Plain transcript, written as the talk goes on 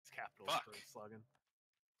capital for Fuck. slogan.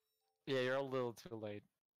 Yeah, you're a little too late.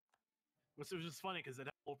 Which was just funny because it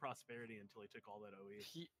had full prosperity until he took all that OE.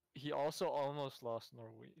 He also almost lost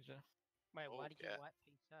Norwegia. Wait, Oh, why did you yeah. wipe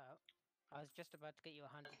these out? I was just about to get you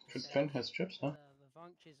 100%. Could Finn has troops, huh?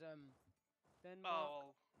 Revanche is Denmark.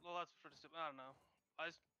 Oh, well, that's pretty stupid. I don't know.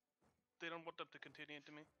 They don't want them to continue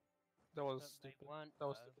into me. That was But they stupid. weren't, That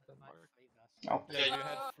was though. stupid, Like Denmark. free us. Oh, Yeah, you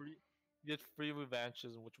had Ah! free. You had free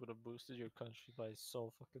revanches, which would have boosted your country by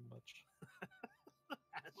so fucking much.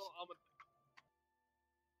 Well, what's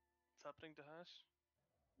happening to Hash?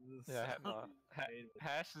 Yeah,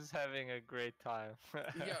 Hash is having a great time.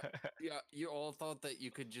 Yeah, you all thought that you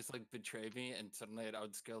could just like betray me and suddenly I'd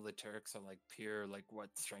outscale the Turks on like pure like what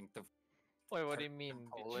strength of Wait, what do you Turks mean and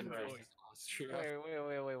Poland betrayed? versus Austria.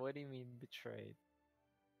 Wait, what do you mean betrayed?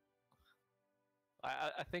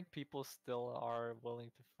 I think people still are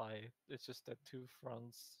willing to fight. It's just that two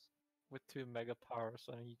fronts with two mega powers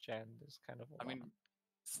on each end is kind of a I lot. mean,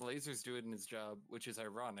 Slazer's doing his job, which is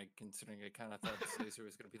ironic considering I kind of thought Slazer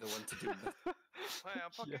was going to be the one to do that. Hey,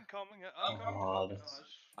 I'm fucking Yeah. coming. I'm coming to Oh, help you, that's-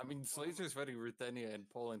 Hash. I mean, Slazer's fighting Ruthenia and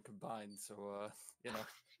Poland combined, so you know,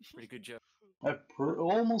 pretty good job. I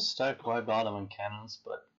almost stacked White Bottom on cannons,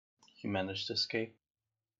 but he managed to escape.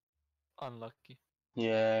 Unlucky.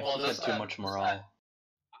 Yeah, Well, he had this too time- much morale.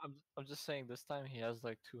 I'm just saying this time he has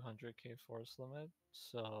like 200k force limit,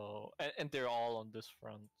 so and they're all on this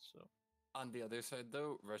front, so On the other side,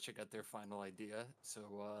 though, Russia got their final idea,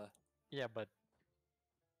 so yeah, but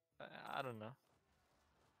I don't know.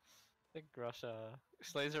 I think Russia,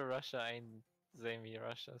 Slazer Russia ain't Zami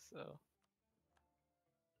Russia, so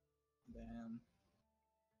Damn.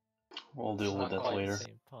 We'll it's deal with not that quite later. the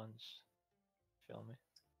same punch. Feel me?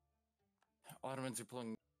 Ottomans are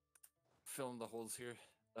filling the holes here.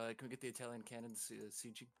 Can we get the Italian cannons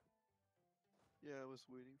sieging? Yeah, I was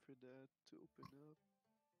waiting for that to open up.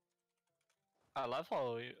 I love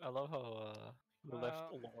how you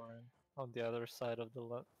left Well- Lauren on the other side of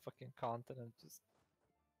the fucking continent, just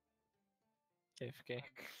AFK.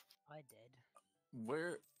 I did.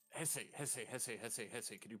 Where Hesse,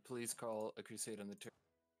 could you please call a crusade on the Turk?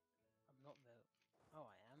 I'm not the. Oh,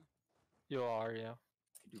 I am. You are, yeah.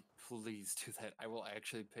 Could you please do that? I will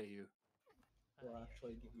actually pay you. We'll yeah,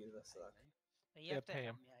 actually sure, give you I'll this pay suck. them. But you Yeah, have to pay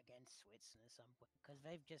help 'em. me against Switzerland at some point because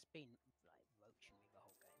they've just been like roaching me the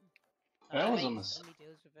whole game. That was I a make mis- so many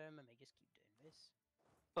deals with them and they just keep doing this.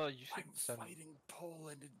 Oh, you should I'm send. fighting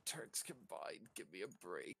Poland and Turks combined. Give me a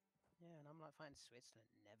break. Yeah, and I'm like fighting Switzerland,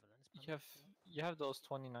 and Netherlands. but You I'm have not you have those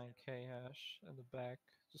 29k hash in the back.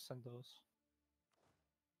 Just send those.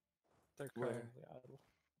 They're Where? currently idle.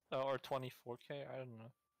 Or 24k. I don't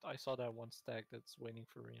know. I saw that one stack that's waiting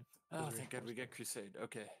for Oh, thank God we get reinforcement. crusade.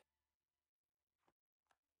 Okay.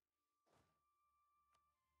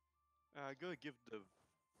 I gotta give the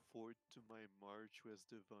fort to my March who has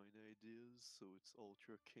divine ideas, so it's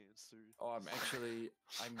ultra cancer. Oh,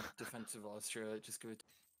 I'm defensive Austria. Just give it.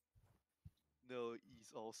 No,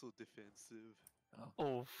 he's also defensive.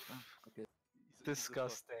 Oh, Okay. He's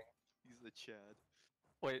disgusting. He's a Chad.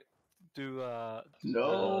 Wait, do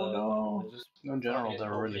No. just No generals fucking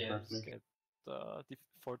ever really OPMs hurt me. get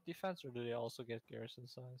fort defense, or do they also get garrison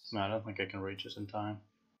size? No, I don't think I can reach it in time.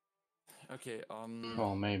 Okay.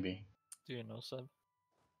 Well, maybe. Do you know, Seb?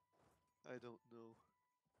 I don't know.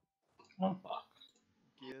 Oh,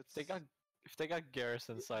 Gets... If they got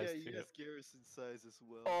garrison size Yeah, he too. has garrison size as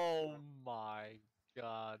well. Oh my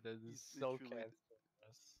god, that is He's so literally-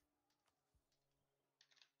 cancerous.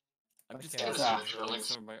 I'm I just can't- drilling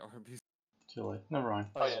some of my armies. too late. Never mind.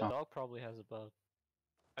 Oh It's yeah, fine. Dog probably has about,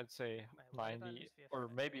 I'd say, what about 90 this or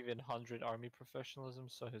VFX? maybe even 100 army professionalism,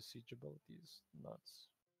 so his siege ability is nuts.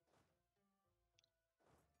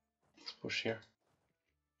 Let's push here.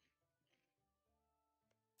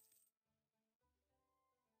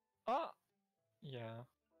 Ah! Yeah.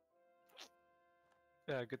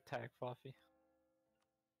 Yeah, good tag, Fluffy.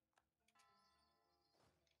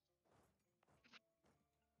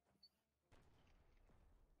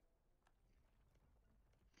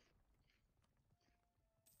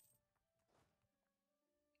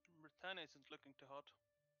 Britannia isn't looking too hot.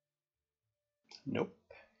 Nope,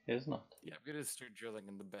 it is not. Yeah, I'm gonna start drilling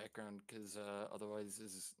in the background because otherwise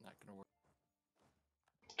this is not gonna work.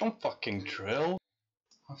 Don't fucking drill.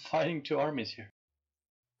 I'm fighting two armies here.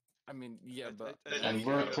 I mean, yeah, but And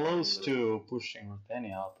we're close to pushing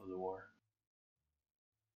Ruthenia out of the war.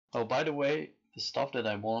 Oh, by the way, the stuff that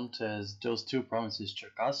I want is those two provinces,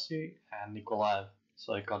 Cherkasy and Nikolaev,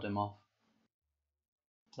 so I cut him off.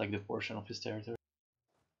 Like the portion of his territory.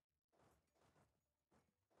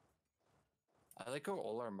 I like how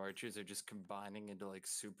all our marchers are just combining into like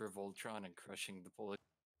Super Voltron and crushing the Polish.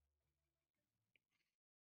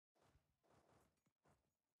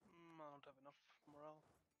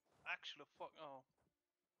 actually fuck. Oh.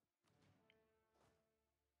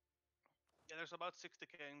 Yeah, there's about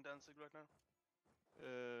 60k in Danzig right now.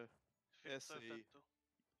 SA,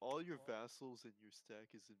 all your vassals and your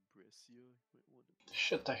stack is in Brescia. You might want to.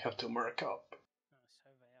 Shit, I have to mark up. Oh, so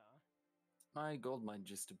they are. My gold mine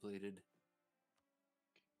just depleted.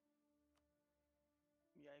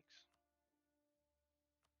 Yikes.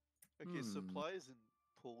 Okay, supplies in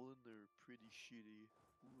Poland are pretty shitty.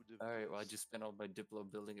 Who would have Alright, well I guessed? just spent all my Diplo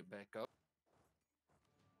building it back up.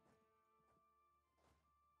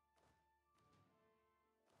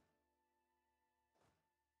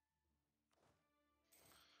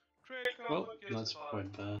 Well, that's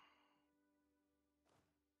quite bad.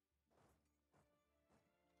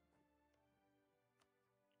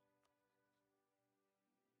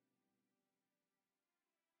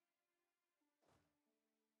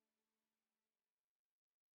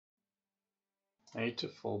 I need to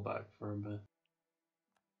fall back for a bit.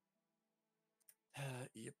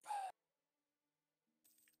 Yep.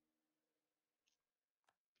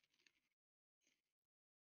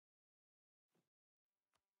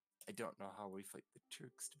 I don't know how we fight the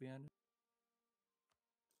Turks, to be honest.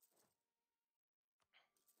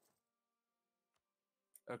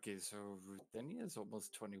 Okay, so Ruthenia is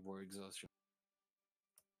almost 20 war exhaustion.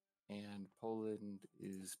 And Poland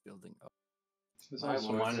is building up. It's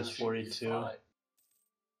also minus 42.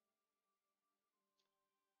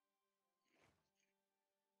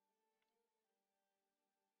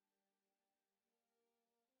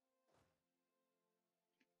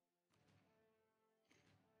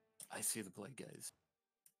 I see the play, guys.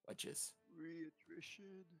 Watch this.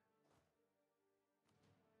 Re-attrition.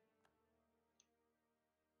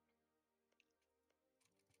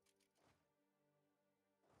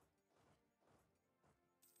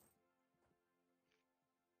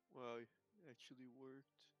 Wow, it actually worked.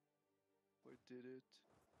 Or did it?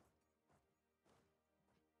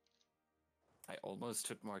 I almost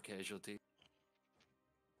took more casualty.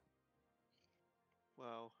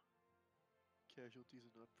 Wow. Casualties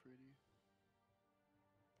are not pretty.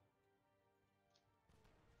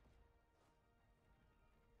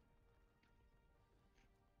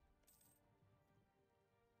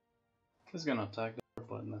 He's gonna attack the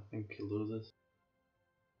button, I think he loses.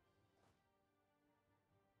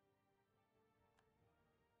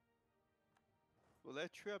 Well,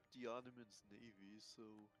 that trapped the Ottoman's navy, so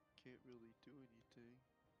can't really do anything.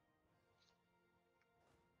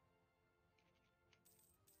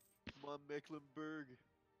 Come on, Mecklenburg.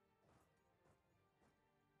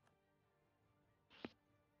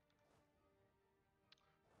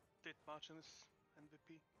 Did much in this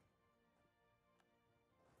MVP.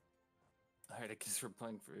 Alright, I guess we're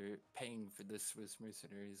paying for the Swiss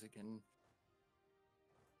mercenaries again.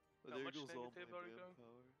 Well, How there much goes all my negative are you going?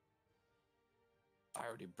 manpower. I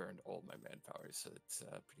already burned all my manpower, so it's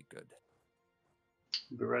pretty good.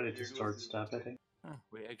 Be ready to Here start goes the stab hitting. Huh,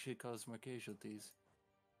 we actually caused more casualties.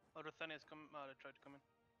 Oh, Ruthenia's come. Oh, they tried to come in.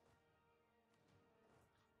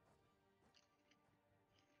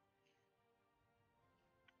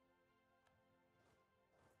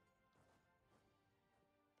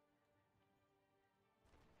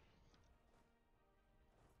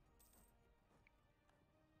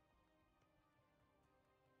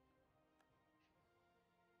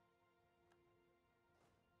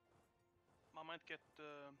 I might get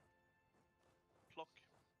flock.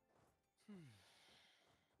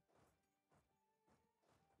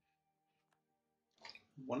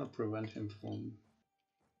 Wanna prevent him from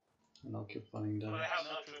an occupying But I that. have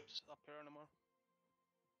no troops up here anymore.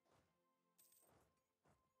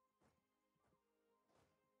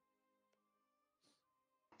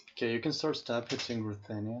 Okay, you can start stab hitting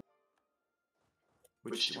Ruthenia.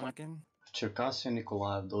 Which one again? Cherkasy and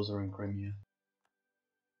Nikolaev, those are in Crimea.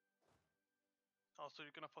 Oh, so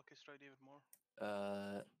you're gonna fuck his trade even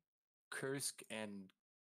more. Kursk and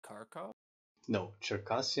Kharkov? No,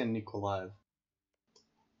 Cherkasy and Nikolaev.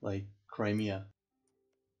 Like Crimea.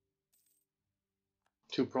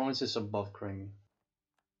 2 provinces above Crimea.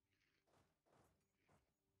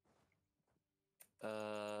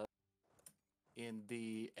 In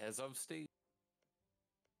the Azov state?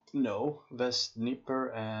 No, West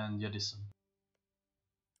Dnieper and Yedisan.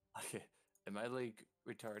 Okay, am I like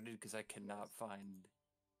retarded because I cannot find...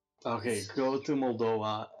 Okay, go to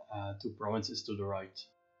Moldova, 2 provinces to the right.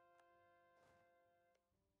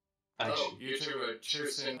 Actually, you're talking about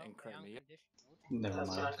Cherson and The Crimea? unconditional. never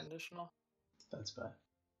mind. Conditional. That's bad.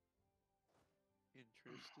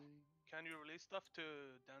 Interesting. Can you release stuff to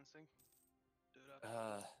dancing? Do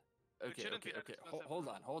that. It Okay, shouldn't okay, be that okay. expensive.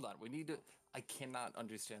 Hold on. We need to... I cannot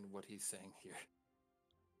understand what he's saying here.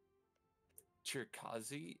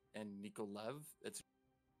 Cherkazy and Nikolev. It's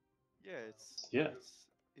Yeah, it's Yeah.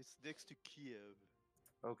 it's next to Kiev.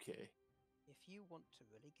 okay. If you want to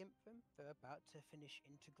really gimp them, they're about to finish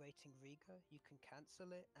integrating Riga. You can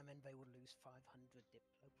cancel it, and then they will lose 500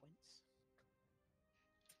 Diplo points.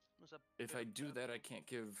 There's a If bit I of do that, I can't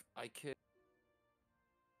give. I can.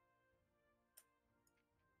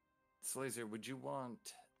 Slazer, would you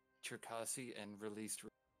want Cherkassy and released?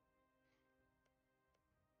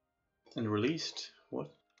 And released?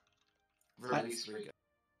 What? Released Riga.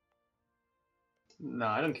 No,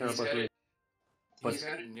 I don't care He's about got Riga. it. But He's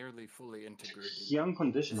got it nearly fully integrated. he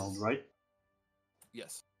unconditional, right?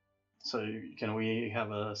 Yes. So can we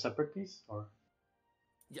have a separate piece or?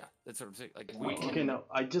 Yeah, that's what I'm saying. Like we can. Okay, no,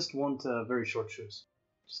 I just want very short shoes.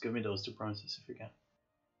 Just give me those 2 promises if you can.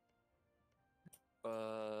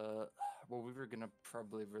 Well, we were gonna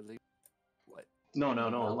probably release what? No,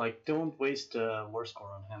 like don't waste war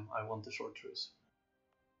score on him. I want the short shoes.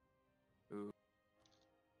 Ooh.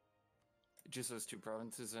 Just those 2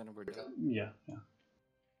 provinces, and we're done. Yeah.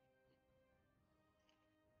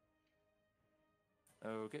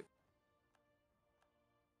 Okay.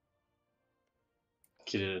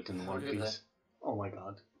 He did it in Look one at that. piece. Oh my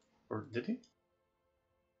god. Or did he?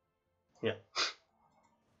 Yeah.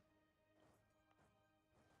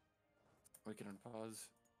 We can unpause.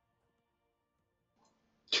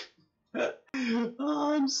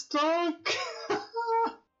 I'm stuck.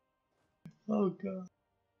 Oh god.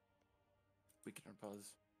 We can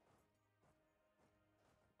unpause.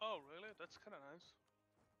 Oh, really? That's kind of nice.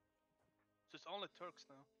 So it's only Turks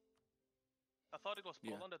now. I thought it was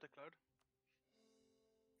Yeah. Poland that declared.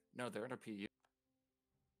 No, they're in a PU.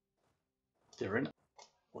 They're in.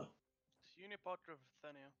 It's Unipart of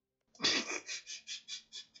Ruthenia.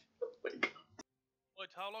 Oh my god. Wait,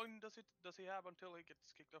 how long does he have until he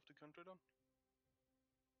gets kicked off the country then?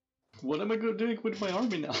 What am I doing with my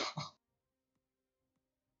army now?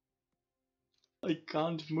 I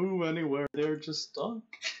can't move anywhere. They're just stuck.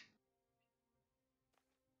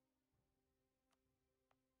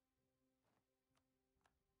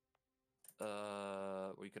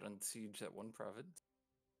 We could unsiege that one province.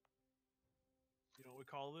 You know what we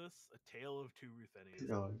call this? A tale of 2 Ruthenias.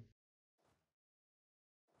 No.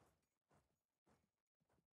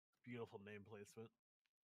 Beautiful name placement.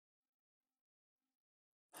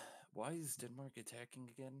 Why is Denmark attacking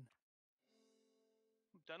again?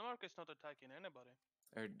 Denmark is not attacking anybody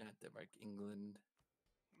Or not Denmark, England.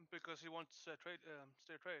 because he wants trade,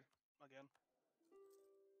 steer trade again.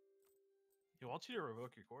 He wants you to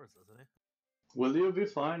revoke your cores, doesn't he? Will you be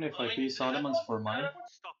fine if I mean, peace Ottomans for money? That won't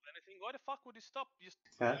stop anything. Why the fuck would he stop? Just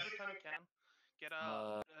Yeah. every time you can get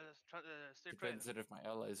a steer trade. Depends on if my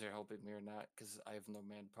allies are helping me or not, because I have no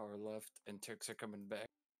manpower left, and Turks are coming back.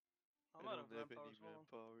 I'm I out don't of have manpower any as well.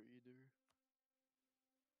 manpower either.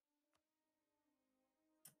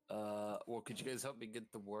 Well, could you guys help me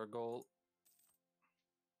get the war goal?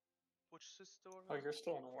 Which is the war? Oh, you're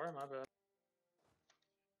still in the war? My bad.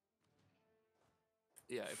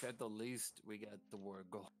 Yeah, if at the least we got the war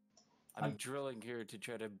goal. I'm drilling here to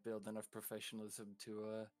try to build enough professionalism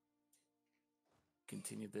to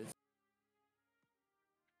continue this.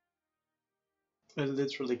 I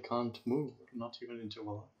literally can't move. Not even into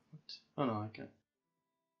war. What? Oh no, I can.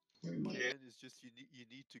 And it's just you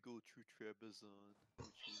need to go through Trebizond,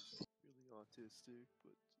 which is really autistic,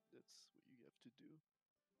 but that's what you have to do.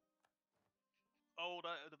 Oh,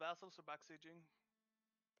 the vassals are backsieging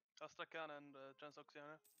Astrakhan and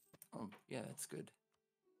Transoxiana. Oh, yeah, that's good.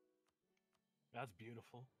 That's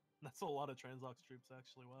beautiful. That's a lot of Translox troops,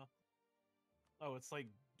 actually. Wow. Oh, it's like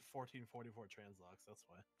 1444 Translox. That's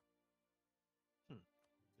why.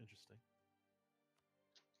 Interesting.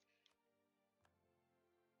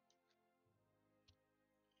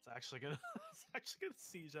 It's actually gonna. It's actually gonna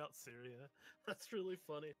siege out Syria. That's really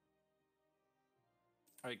funny.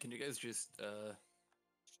 All right, can you guys just Yeah.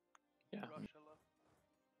 Russia left.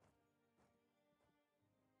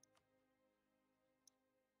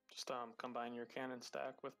 Just combine your cannon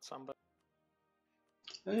stack with somebody.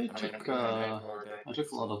 I took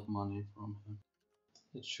a lot of money from him.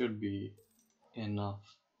 It should be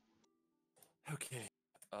enough. Okay.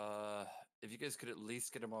 If you guys could at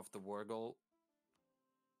least get him off the war goal,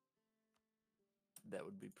 that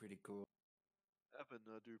would be pretty cool. I have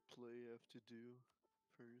another play I have to do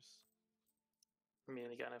first. I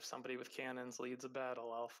mean, again, if somebody with cannons leads a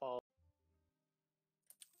battle, I'll fall.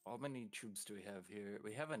 How many troops do we have here?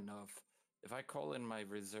 We have enough. If I call in my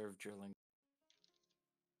reserve drilling,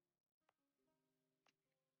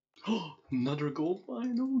 Another gold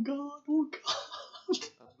mine. Oh god. Oh god.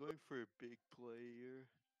 I'm going for a big play here.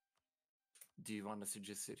 Do you want us to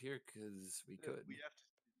just sit here? Because we could. We have to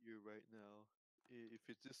sit here right now.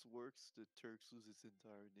 If this works, the Turks lose its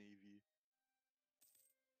entire navy.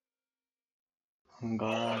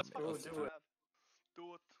 God. Oh, Let's do it.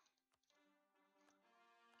 Do it.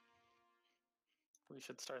 We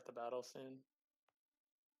should start the battle soon.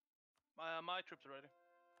 My troops are ready.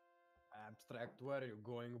 Abstract, where are you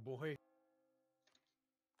going, boy?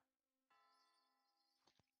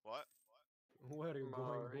 What? Where are you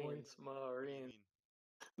going, boy? Marines, What do you Marines.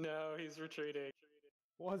 mean? No, he's retreating.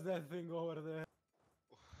 What's that thing over there?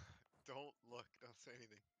 Don't look. Don't say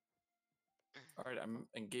anything. All right, I'm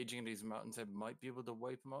engaging in these mountains. I might be able to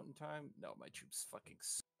wipe them out in time. No, my troops fucking.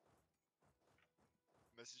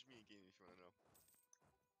 Message me again if you want to know.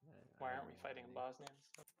 Why aren't we fighting in Bosnia?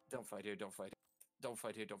 Don't fight here. Don't fight. Don't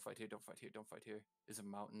fight here. Don't fight here. Don't fight here. Don't fight here. There's a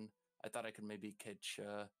mountain. I thought I could maybe catch.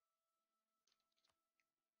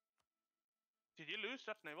 Did you lose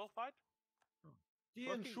that naval fight? Tea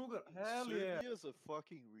and Fucking- sugar, hell yeah! Serbia's a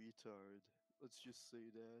fucking retard. Let's just say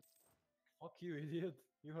that. Fuck you, idiot!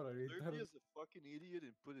 You are a retard. Serbia's a fucking idiot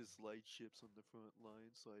and put his light ships on the front line,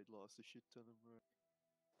 so I lost a shit ton of money.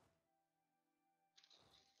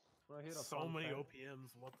 Wanna hear a So fun many fact?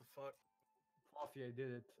 OPMs. What the fuck? Fluffy, I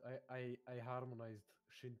did it. I harmonized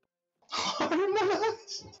Shin.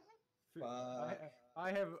 Harmonized.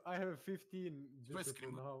 I have 15 Swiss,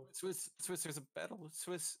 discipline now. Swiss. There's a battle.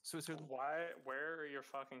 Swiss. Are Why? Where are your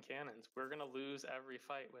fucking cannons? We're gonna lose every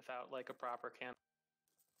fight without like a proper cannon.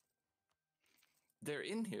 They're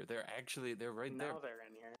in here. They're right there. Now they're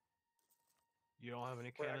in here. You don't have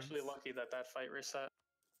any We're cannons? actually lucky that that fight reset.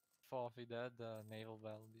 Fluffy, that naval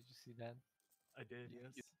battle. Did you see that? I did,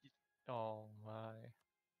 yes. Oh my.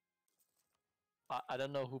 I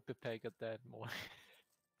don't know who Pepe got that more.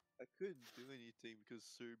 I couldn't do anything because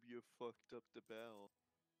Serbia fucked up the battle.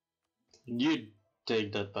 You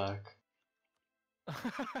take that back.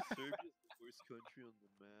 Serbia's the worst country on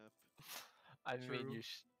the map. I mean,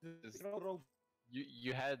 True. just, Rope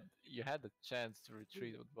you had the chance to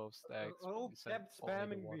retreat with both stacks. but you sent kept only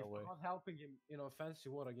the spamming one me, away. not helping him in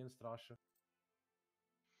offensive war against Russia.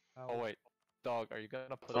 Oh wait, dog, are you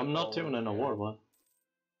gonna put? I'm it not all even over in a here? war, man.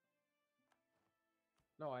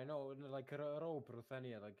 No, I know, like Rope,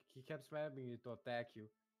 Ruthenia, like he kept spamming me to attack you.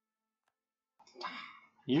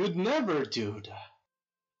 You'd never do that.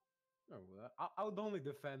 No, I would only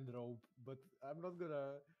defend Rope, but I'm not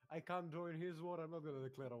gonna. I can't join his war. I'm not gonna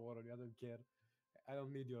declare a war on you. I don't care. I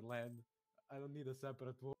don't need your land. I don't need a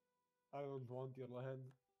separate war. I don't want your land.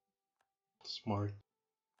 Smart.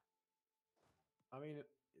 I mean,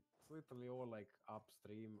 it's literally all like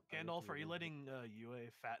upstream. Gandalf, are you everything is- letting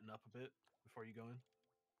UA fatten up a bit before you go in?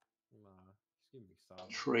 Nah, he's giving me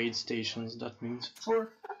subs. Trade stations, that means. As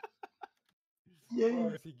Yay!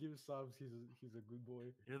 long as he gives subs, he's a good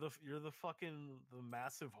boy. You're the fucking the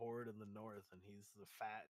massive horde in the north, and he's the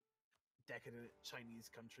fat, decadent Chinese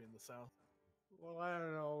country in the south. Well, I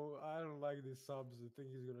don't know. I don't like these subs. I think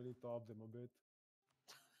he's gonna need to up them a bit.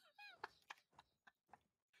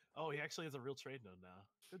 Oh, he actually has a real trade node now.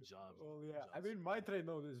 Good job. Well, Good yeah. job, I mean, sir. my trade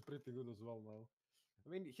node is pretty good as well now. I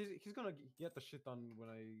mean, he's gonna get the shit done when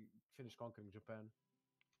I finish conquering Japan.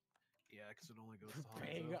 Yeah, because it only goes to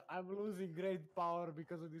Bang, Hanzo. I'm losing great power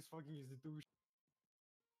because of this fucking institution.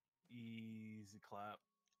 Easy clap.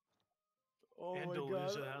 Oh And my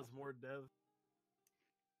Delusia god. has more dev.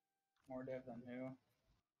 More dev than who?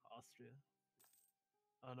 Austria.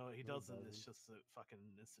 Oh no, he No, he doesn't. It's doesn't. just a fucking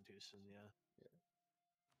institution. Yeah.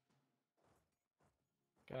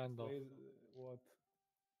 Gandalf, What?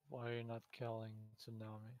 why are you not killing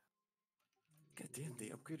Tsunami? God damn, they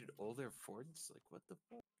upgraded all their forts. Like what the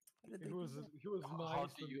fuck? How did they He do was that? he was How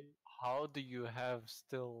nice do to you me. how do you have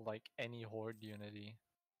still like any horde unity?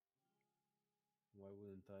 Why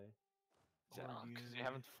wouldn't I? Horde Because you unity.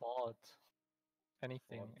 haven't fought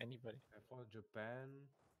anything, Fought. anybody. I fought Japan.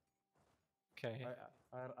 Okay.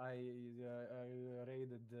 I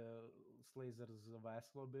raided Slazer's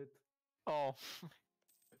vassal a bit. Oh,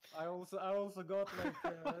 I also got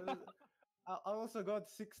like I also got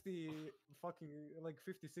 60 fucking like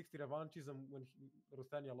 50-60 revanchism when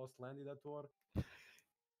Ruthenia lost land in that war.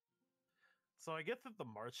 So I get that the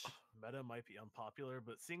March meta might be unpopular,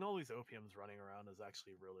 but seeing all these opiums running around is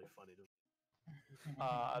actually really funny to me.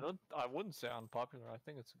 I wouldn't say unpopular. I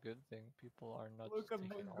think it's a good thing. People are not. Look just at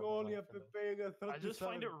taking all the Mongolia, money for them. Pepega, I just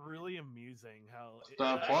find it 37. really amusing how.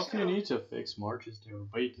 What you need to fix marches, they're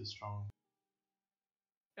way too strong.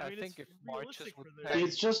 I I mean, think it's if marches realistic would for their- pay,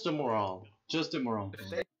 It's just the morale. Just the morale.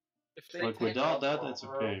 if they Like take without out that, more it's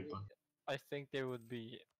okay, morale, but I think they would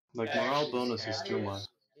be. like Actually morale bonus is too scary. much.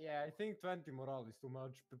 Yeah, I think 20 morale is too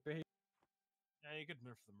much. Pepe. Yeah, you could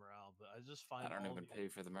nerf the morale, but I just find I don't all even the pay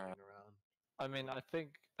for the running morale. around. I mean, I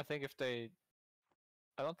think if they,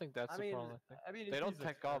 I don't think that's I the mean, problem. I mean, they it don't is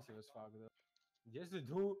tech up. expensive as fuck though. Yes, they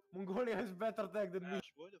do. Mongolia has better tech than me. Ash,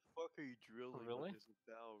 why the fuck are you drilling Really? when there's a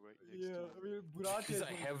bow right next Yeah, to I you? mean, Buratia Because is I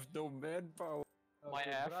one of have no manpower. My Okay,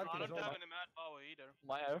 I African- Buratia is don't one have of any manpower either.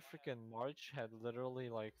 My African March had literally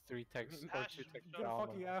like 3 techs or Ash, 2 tech They're down.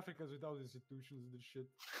 fucking Africans without institutions and this shit.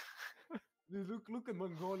 Dude, look at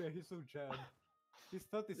Mongolia. He's so Chad. He's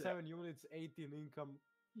 37 units, 18 income.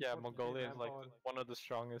 Yeah, 40K Mongolia is like manpower. one of the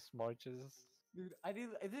strongest marches. Dude, I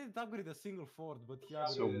didn't upgrade a single fort, but he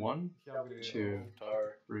So upgraded. 1, he upgraded 2, all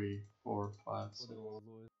 3, 4, 5, for 6. the World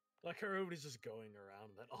Wars. Like how everybody's just going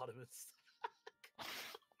around that Ottomans.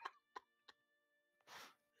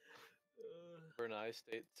 Brunei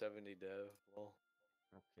State 70 dev. Well,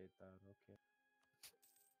 Okay, Tad, okay.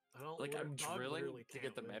 I don't Like, I'm Dog drilling literally to get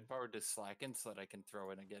can't the win. manpower to slacken so that I can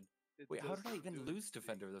throw in again. It Wait, how did I doesn't even do lose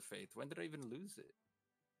Defender of the Faith? When did I even lose it?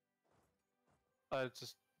 It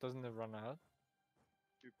just doesn't it run out?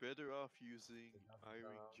 You're better off using Yeah, hiring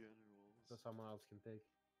so generals. someone else can take.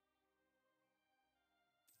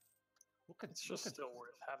 Look at It's just still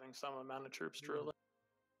worth having some amount of troops drilling.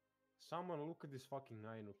 someone look at this fucking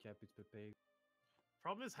Nino cap. It's Pepe.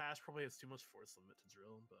 Problem is Hash probably has too much force limit to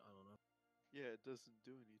drill, but I don't know. Yeah, it doesn't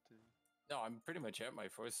do anything. No, I'm pretty much at my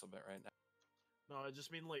force limit right now. No, I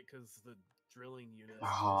just mean like because the drilling units.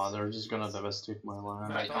 Ah, they're just gonna devastate my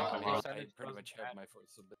land. I I thought thought I percentage pretty doesn't much had matter. my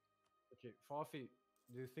force limit. Okay, Fafi,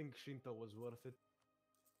 do you think Shinto was worth it?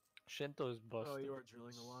 Shinto is Oh, busted. you are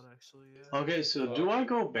drilling a lot actually. Yeah. Okay, so do I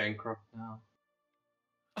go bankrupt now?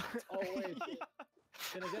 Oh wait,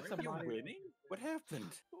 can I get some money? winning? What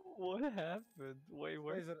happened? What happened? Wait,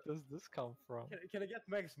 where is it? does this come from? Can I get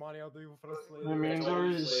max money out of you for a slave? I mean, told there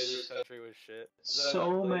you is Slazer country was shit. Is that so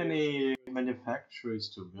how Slayer many was? manufactories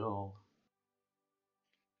to build.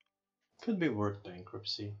 Could be worth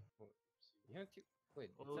bankruptcy. You have to,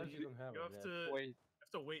 wait, it Well, says you don't have you it have yet. to Wait, you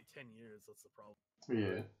have to wait 10 years. That's the problem.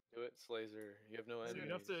 Yeah. Do it, Slazer. You have no So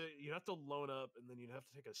enemies. you'd have to loan up, and then you'd have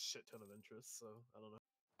to take a shit ton of interest. So I don't know.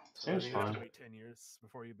 Seems You'd have fine. to wait 10 years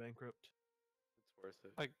before you bankrupt. It's worth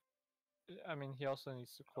it. Like, I mean, he also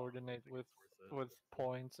needs to coordinate with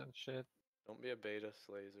points and shit. Don't be a beta,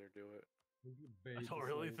 Slazer. Do it. I don't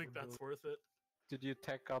really think that's worth it. Did you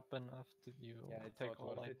tech up enough? Did you Yeah, it's take not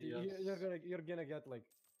all worth it. ideas? You're gonna get like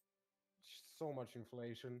so much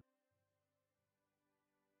inflation.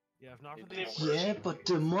 Yeah, if not for It the Yeah, but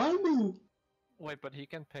the money. Wait, but he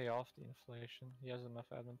can pay off the inflation. He has enough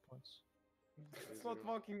admin points. It's not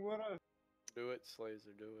fucking worth it. Do it,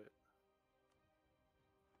 Slazer. Do it.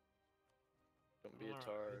 Don't be a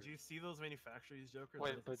tar. Did you see those manufacturers, Joker?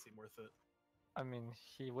 Wait, That but- doesn't seem worth it. I mean,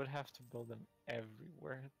 he would have to build them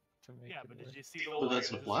everywhere to make Yeah, it but work. did you see the But one? that's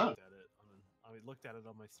I the just plan. looked at it I looked at it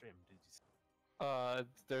on my stream. Did you see?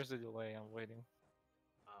 There's a delay. I'm waiting.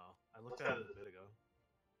 Oh, I looked at it a bit ago.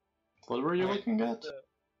 What were you Wait, looking at?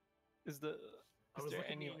 Is the I is was there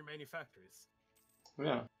looking any? at your manufactories.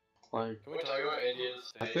 Yeah. Like, Can we talk about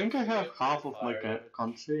Indians? I think I have half of my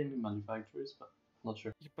country in manufactories, but not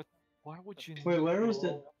sure. Yeah, but why would you? Wait, need where is all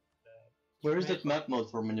that? of Where is that map mode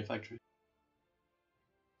for manufacturing?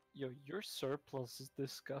 Yo, your surplus is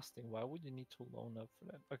disgusting. Why would you need to loan up for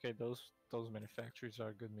that? Okay, those manufacturers are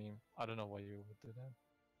a good meme. I don't know why you would do that.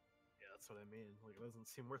 Yeah, that's what I mean. Like, it doesn't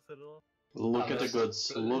seem worth it at all. Look at the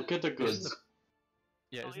goods. Look at the Isn't goods.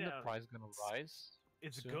 Yeah, Oh, isn't yeah. the price gonna rise?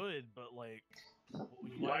 It's soon? good, but like,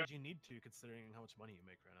 why would you need to, considering how much money you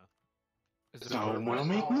make right now? Is it So worth we'll it?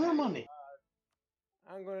 make more money.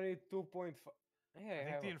 I'm gonna need 2.5. Hey,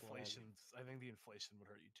 I think the inflation would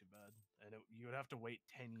hurt you too bad, and you would have to wait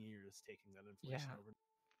 10 years taking that inflation Yeah. over.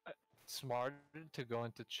 Smarter to go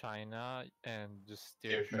into China and just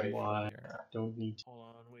steer Steer trade Why? from here. I don't need.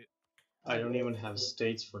 Hold on, wait. I don't even have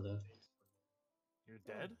states for that. You're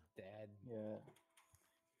dead? Dead. Yeah.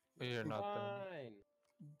 You're not done. Fine.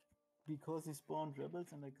 Because he spawned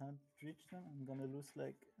rebels and I can't reach them, I'm gonna lose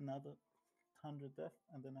like another 100 death,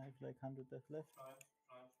 and then I have like 100 death left.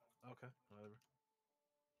 Okay, whatever.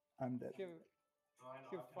 I'm dead. Give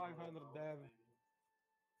 500 dev.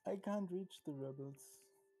 I can't reach the rebels.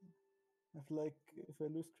 If I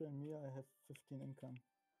lose Crimea, I have 15 income.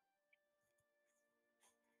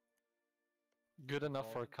 Good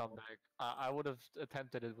enough for a comeback. I would have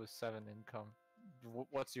attempted it with 7 income.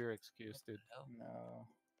 What's your excuse, dude? No.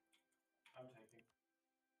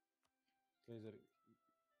 Laser,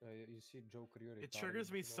 you see Joker, you're It retarded,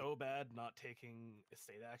 triggers me you know? so bad not taking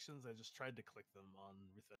estate actions. I just tried to click them on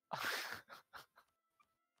Ruth.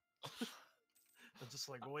 I'm just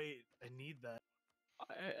like, wait, I need that.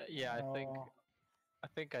 Yeah, I think No. I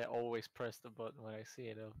think I always press the button when I see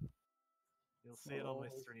it up. You'll see it on my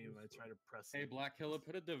stream. I try to press Hey, it. Black Hilla,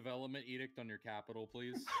 put a development edict on your capital,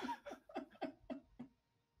 please.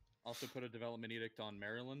 Also, put a development edict on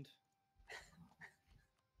Maryland.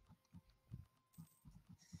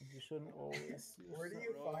 You shouldn't always. Where do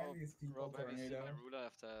you find these people, Rob, have you seen Tornado? my ruler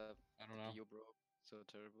after I don't know. you broke? So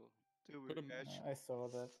terrible. Dude, Put we're 'em- I saw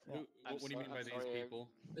that. Yeah. What do you mean by these people?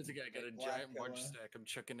 There's a guy got a Black giant munch Hilla. stack I'm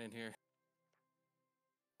chucking in here.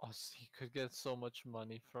 Oh, he could get so much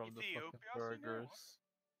money from the fucking burgers.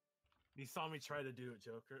 You saw me try to do it,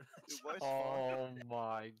 Joker. Dude, why is Oh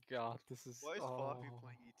my god, this is. Why is Fabi oh.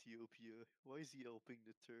 playing Ethiopia? Why is he helping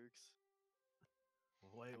the Turks?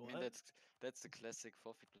 Wait, I what? mean, that's the classic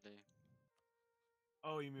Forfeit play.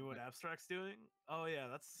 Oh, you mean what Abstract's doing? Oh yeah,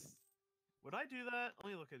 that's. Would I do that?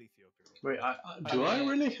 Let me look at Ethiopia. Wait, do I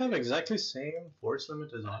really have exactly same force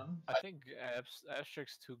limit as Ottoman? I think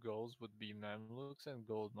Abstract's 2 goals would be Mamluks and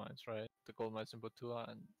gold mines, right? The gold mines in Batua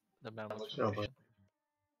and the Mamluks. No, but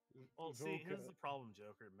Well, see, here's the problem,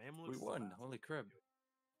 Joker. Mamluks. We is a won. vassal Holy of crap. Ethiopia.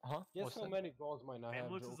 Huh? Guess What's how that? many goals mine I have?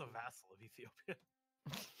 Mamluks is a Joker? vassal of Ethiopia.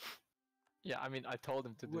 Yeah, I mean, I told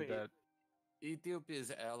him to do Wait. that. Ethiopia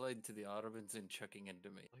is allied to the Ottomans and chucking into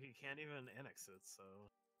me. Well, he can't even annex it, so.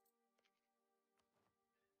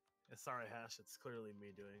 Yeah, sorry, Hash. It's clearly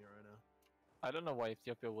me doing it right now. I don't know why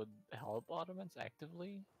Ethiopia would help Ottomans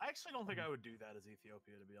actively. I actually don't think I would do that as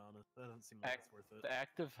Ethiopia, to be honest. That doesn't seem like it's worth it. The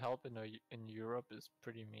active help in in Europe is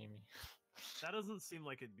pretty memey. That doesn't seem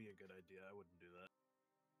like it'd be a good idea. I wouldn't do that.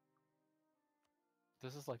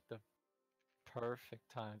 This is like the perfect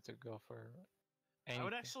time to go for. I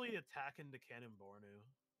would anything. actually attack into Cannon Bornu,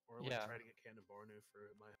 or like Yeah. try to get Cannon Bornu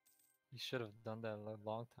for my. He should have done that a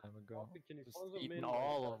long time ago. Can you Just close the eaten menu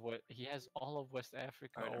all like of what he has, all of West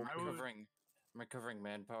Africa. Alright, I'm open. recovering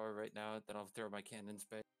manpower right now, then I'll throw my cannons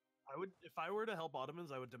back. I would, if I were to help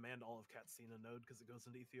Ottomans, I would demand all of Katsina node because it goes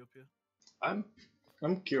into Ethiopia.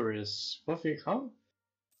 I'm curious, Buffy, how?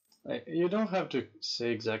 You don't have to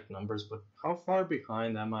say exact numbers, but how far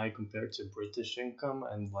behind am I compared to British income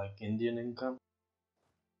and like Indian income?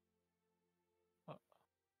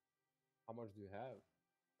 How much do you have?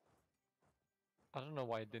 I don't know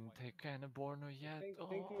why I didn't take Canaborno yet. I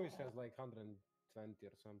think Louis has like 120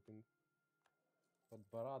 or something. But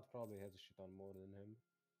Barat probably has a shit on more than him.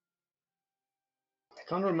 I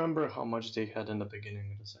can't remember how much they had in the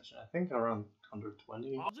beginning of the session. I think around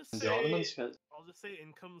 120. I'll just And say, the Ottomans had. I'll just say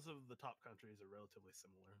incomes of the top countries are relatively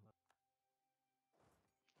similar.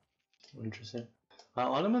 Interesting.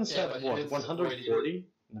 Ottomans Yeah, had but what, his 140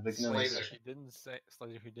 in the beginning of the session? He didn't say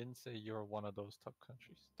Slater. He didn't say you're one of those top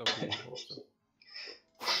countries. Don't be also.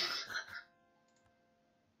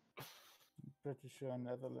 Pretty sure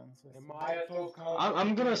Netherlands. I Am think.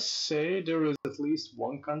 I'm gonna say there is at least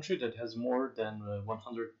one country that has more than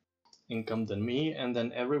 100 income than me, and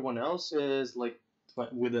then everyone else is like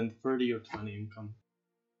within 30 or 20 income.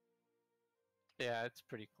 Yeah, it's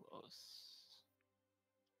pretty close.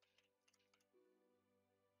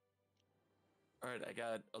 Alright, I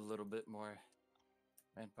got a little bit more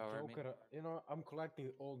manpower. in me. Joker, you know, I'm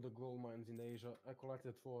collecting all the gold mines in Asia. I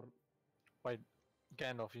collected 4. Wait,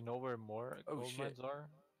 Gandalf, you know where more Oh, gold shit. mines are?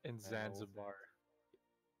 In I know. Zanzibar.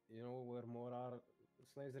 You know where more are?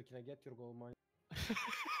 Slazer, can I get your gold mine?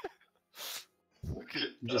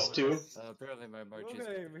 Just 2? Apparently my march Look is...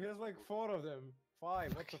 at him, he has like 4 of them.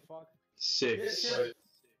 5, what the fuck? 6.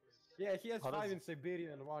 Yeah, he has How 5 does- in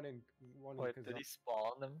Siberia and 1 in Wait, did Kazakh. he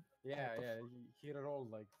spawn them? Yeah, What the yeah, he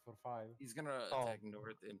rolled like for 5. He's gonna Oh. attack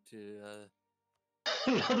north into,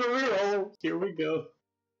 Another reroll! Here we go.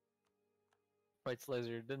 Wait,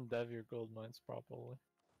 Slazer, you didn't dev your gold mines properly.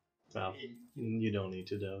 Well, you don't need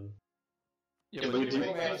to though. Yeah, but but you you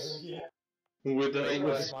make make, With you make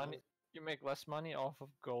with less money. You make less money off of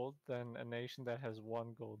gold than a nation that has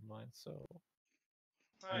 1 gold mine. So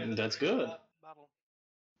that's good.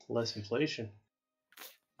 Less inflation.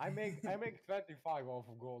 I make 25 off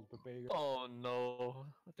of gold per pay. Oh no,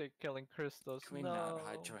 they're killing Christos. can we no. not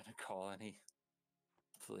hide join a colony?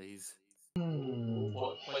 Please.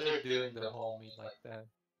 Why they're doing the homie like that?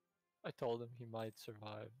 I told him he might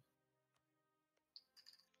survive.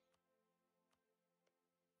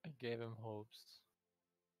 I gave him hopes.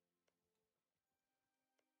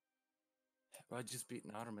 Well, I just beat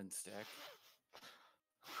an Ottoman stack.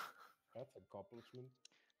 That's accomplishment.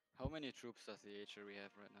 How many troops does the HRE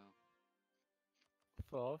have right now?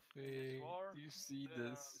 Fluffy, Four, you see yeah.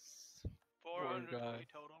 this? Poor 420 guy.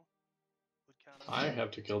 total. With Canada. I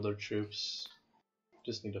have to kill their troops.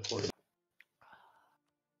 Just need a 40.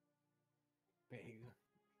 Pega.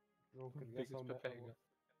 Joker, guess Biggest how Pepega.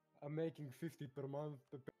 I'm making 50 per month.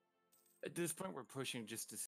 At this point, we're pushing just to